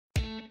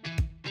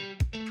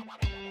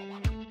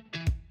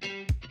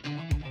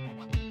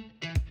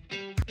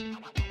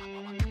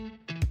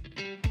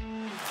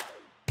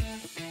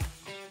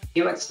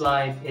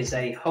EOXLive is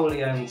a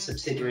wholly owned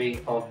subsidiary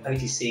of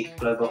OTC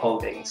Global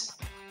Holdings.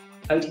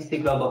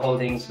 OTC Global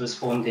Holdings was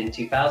formed in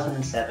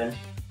 2007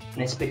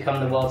 and it's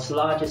become the world's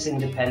largest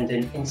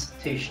independent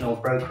institutional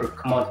broker of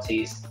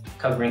commodities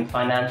covering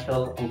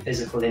financial and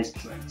physical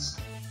instruments.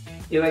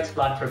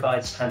 EOXLive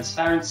provides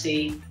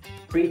transparency,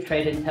 free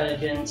trade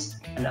intelligence,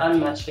 and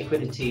unmatched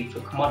liquidity for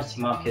commodity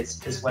markets,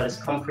 as well as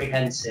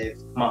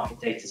comprehensive market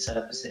data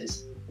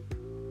services.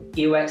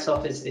 EOX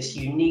offers this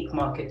unique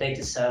market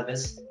data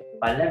service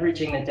by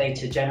leveraging the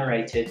data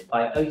generated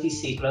by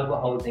OTC Global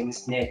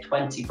Holdings' near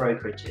 20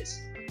 brokerages.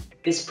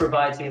 This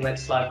provides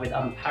EOXLive with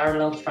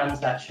unparalleled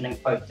transaction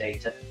and quote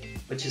data,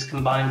 which is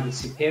combined with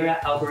superior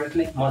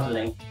algorithmic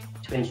modeling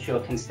to ensure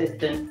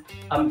consistent,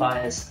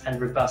 unbiased, and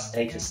robust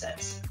data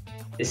sets.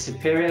 This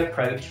superior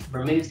approach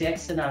removes the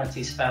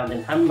externalities found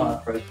in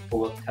hand-marked broker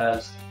forward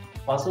curves,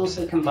 whilst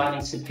also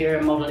combining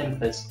superior model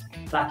inputs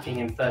lacking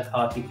in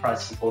third-party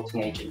price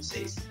supporting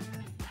agencies.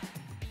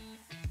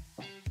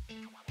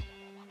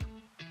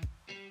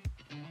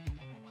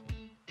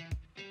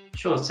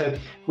 Sure, so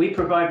we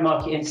provide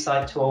market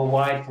insight to a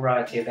wide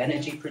variety of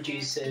energy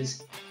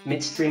producers,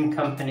 midstream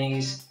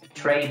companies,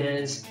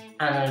 traders,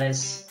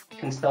 analysts,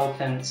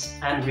 consultants,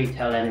 and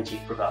retail energy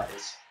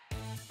providers.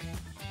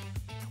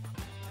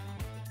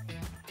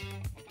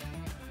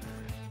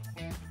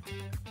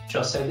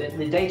 Sure, so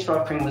the data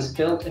offering was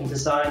built and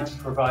designed to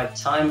provide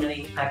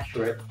timely,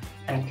 accurate,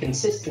 and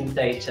consistent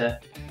data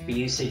for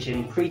usage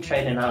in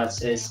pre-trade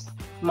analysis,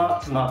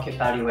 mark-to-market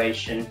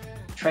valuation,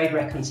 trade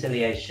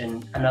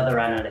reconciliation, and other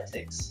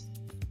analytics.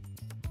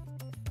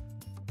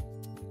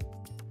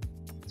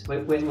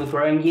 So we're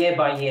growing year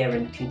by year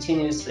and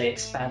continuously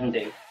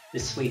expanding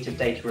this suite of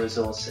data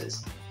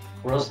resources.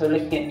 We're also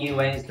looking at new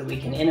ways that we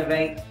can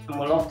innovate, and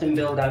we'll often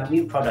build out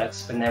new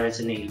products when there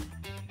is a need.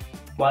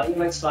 While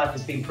EOXLive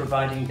has been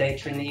providing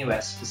data in the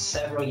US for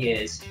several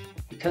years,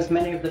 because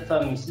many of the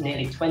firm's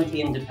nearly 20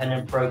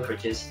 independent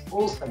brokerages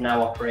also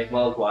now operate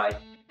worldwide,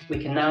 we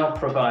can now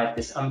provide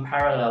this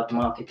unparalleled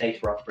market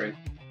data offering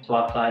to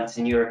our clients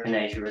in Europe and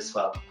Asia as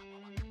well.